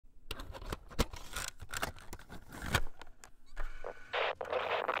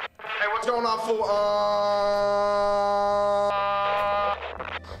It's going up for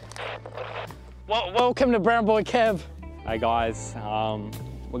Welcome to Brown Boy Kev. Hey guys,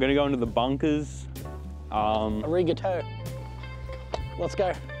 we're gonna go into the bunkers. Arigato. Let's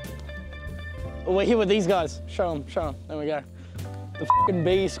go. Oh, we're here with these guys. Show them, show them. There we go. The fucking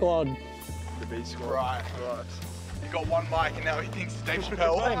B squad. the B squad. Right. You got one mic and now he thinks it's Dave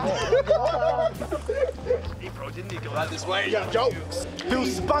Chappelle. He probably didn't need to go out this way. Yeah, jokes.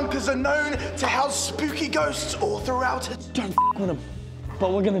 Those bunkers are known to house spooky ghosts all throughout it. Don't with them,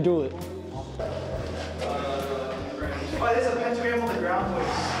 but we're gonna do it. Oh, there's a pentagram on the ground, boys.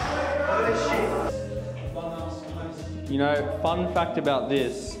 Look at this shit. You know, fun fact about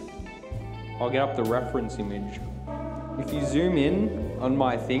this, I'll get up the reference image. If you zoom in on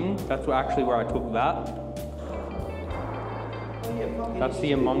my thing, that's actually where I took that. That's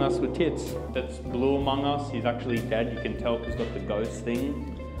the Among Us with tits. That's Blue Among Us. He's actually dead. You can tell because he's got the ghost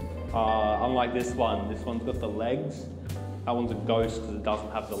thing. Unlike this one's got the legs. That one's a ghost because it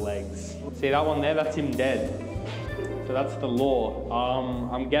doesn't have the legs. See that one there? That's him dead. So that's the lore.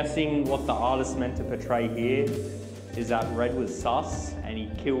 I'm guessing what the artist meant to portray here is that Red was sus and he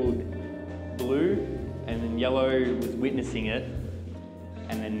killed Blue, and then Yellow was witnessing it,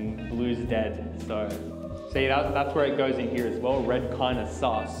 and then Blue's dead. So, see, that's where it goes in here as well. Red kind of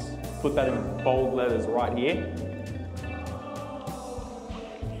sus. Put that in bold letters right here.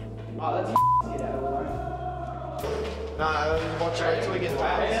 Oh, that's get out of the way. Nah, watch it until we get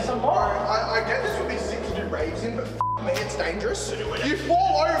back. There's some more. I get this would be sick to do raves in, but me, it's dangerous. You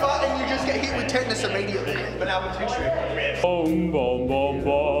fall over and you just get hit with tetanus immediately. But now we're picturing. Boom, boom, boom,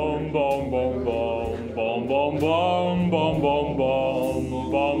 boom, boom, boom, boom, boom, boom, boom, boom, boom, boom,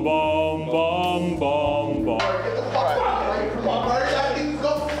 boom, boom, boom, boom, boom. Get the fuck away from my bro. That thing's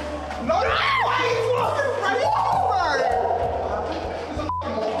got no fucking rave, bro. There's a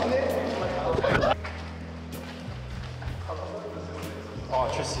fucking moth in there. Oh,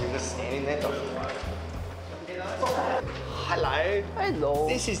 Tristan, you're just standing there. Hello. Hello.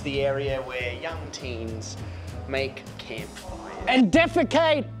 This is the area where young teens make campfires. And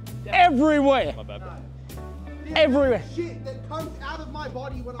defecate everywhere. My bad. Everywhere. Shit that comes out of my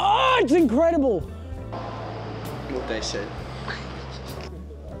body when Oh, it's incredible. What they said.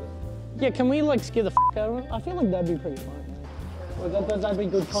 Yeah, can we like scare the out of them? I feel like that'd be pretty fun. That'd be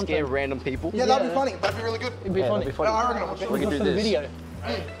good content. Scare random people. Yeah, that'd be funny. That'd be really good. It'd be funny. Yeah, I reckon I'll watch it. We can do For the this. video.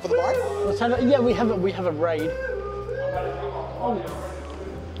 For the bike? Let's have a, yeah, we have a raid. Oh,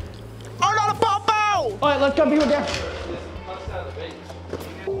 not a popo! All right, let's go. People down.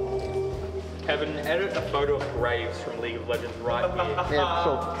 Kevin, edit a photo of Graves from League of Legends right here. Yeah,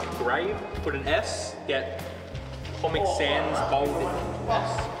 sure. Grave, put an S, get Comic Sans bolded.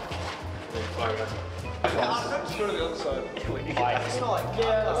 S. Photo. Just go to the other side. Pike.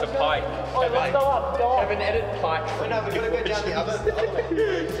 Yeah, It's a pike. Let's go up. Go up. Kevin, edit pike from no, we're gonna go down the other way.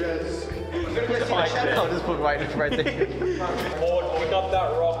 We're gonna go see the Pike shadow. there. I'll just put right there. Lord, pick up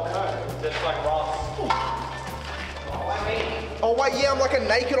that rock. Just like Ross. Oh wait, yeah, I'm like a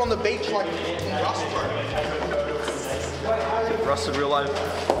naked on the beach like in Rust, bro. Russ in real life.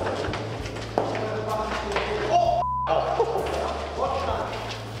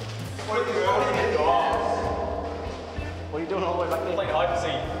 What are you doing all the way back there? Like hide and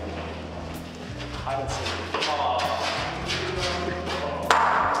seek. I haven't seen it.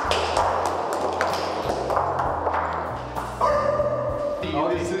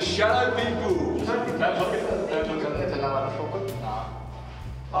 It's the shadow people.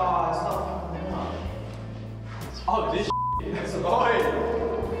 Oh, this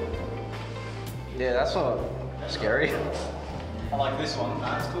Yeah, that's not scary. I like this one.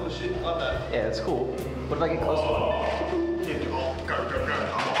 That's cool as shit. Love that. Yeah, it's cool. What if I get close to it? Go. I'm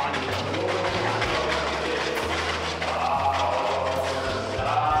behind you.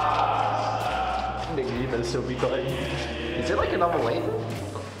 Nigga, you better still be tight. Is it like another lane?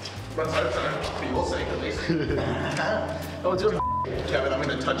 Let's hope so. For your sake, at least. Oh, it's good. Kevin, I'm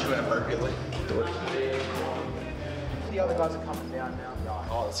going to touch you inappropriately. Do it. The other guys are coming down now.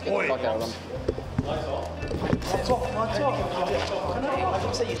 Oh, let's get the fuck out of them. Lights off. I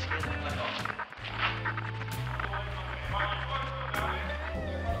can see you.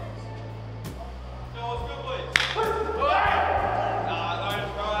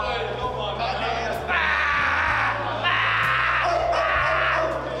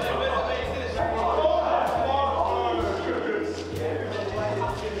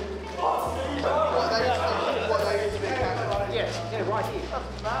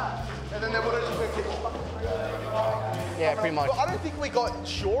 And then they would have just been kicked. Yeah, pretty much. But I don't think we got got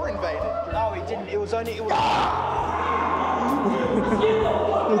shore invaded. No, it didn't. It was only. It was.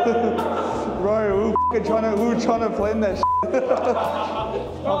 Bro, we were trying to plan that shit. Fucking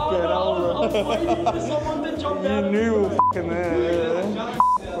hell, bro. You knew we were fucking there.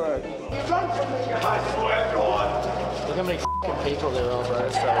 Bro. Look how many fucking people there are, bro.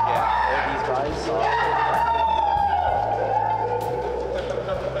 So yeah, all these guys.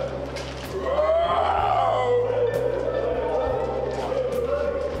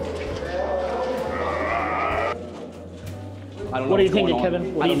 I don't know What do you what's think, going on.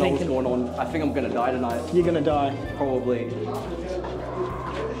 Kevin? What I do you don't know think? what's going on. I think I'm gonna die tonight. You're gonna die. Probably.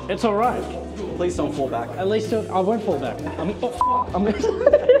 It's all right. Please don't fall back. At least I won't fall back. I'm gonna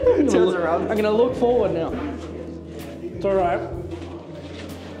Turns around. I'm gonna look forward now. It's all right.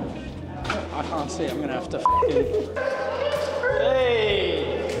 I can't see. I'm gonna have to fucking. Hey.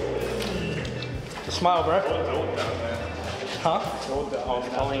 Smile, bro. Huh? I was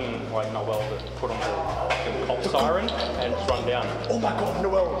telling like Noel to put on the fucking cop siren and just run down. Oh my God,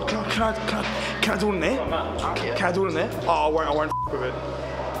 Noel, can I do it in there? Can I do it in there? Oh, I won't f with it.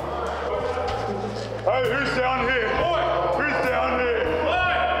 Hey, who's down here? Boy, who's down here?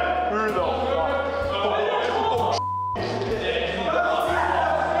 Who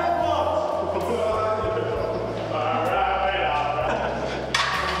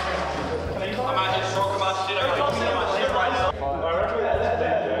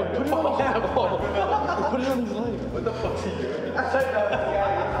the fuck? Put it on his leg. What the fuck's he doing?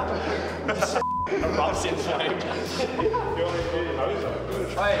 Rubs in flame.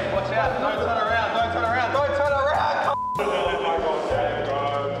 Hey, watch out, don't turn around, don't turn around, don't turn around!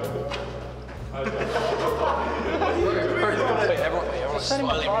 Everyone's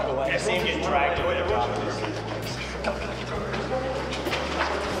slowly moving away. I see him get dragged away.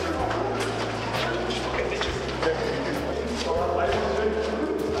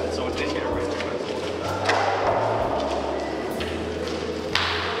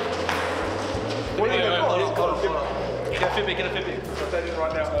 Get a Fitbit, get a Fitbit. That is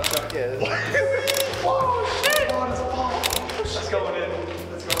right now. Yeah. Oh shit! Let's go in.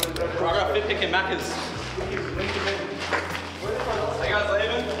 Let's go in. I got Fitbit and Macca's. Are you guys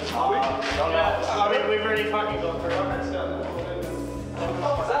leaving? I mean, we've already fucking gone through it.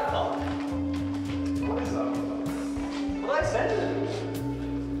 What's that called? What is that? What did I send it?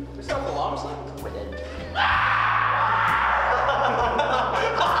 Is that the alarm sign?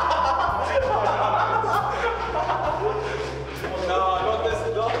 No, not this.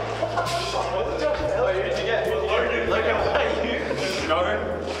 No. Wait, who did you get? Look at you. No.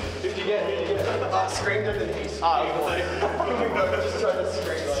 Who did you get? Screamed underneath. Oh, no, just trying to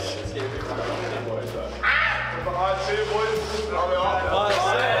scream like this. Behind two boys.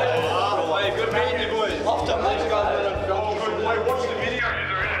 Hey, good meeting you boys. Off to Mike. Hey, watch the video.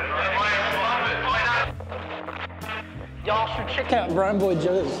 Y'all should check out Brown Boy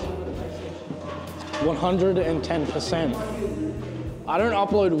Joe's. 110%. I don't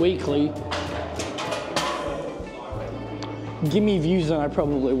upload weekly. Give me views and I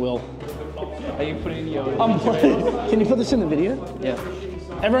probably will. Are you putting your... Can you put this in the video? Yeah.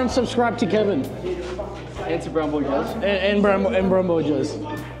 Everyone subscribe to Kevin. Answer Brown Boy Joes. And Brown Boy Joe's.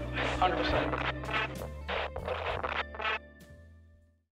 100%.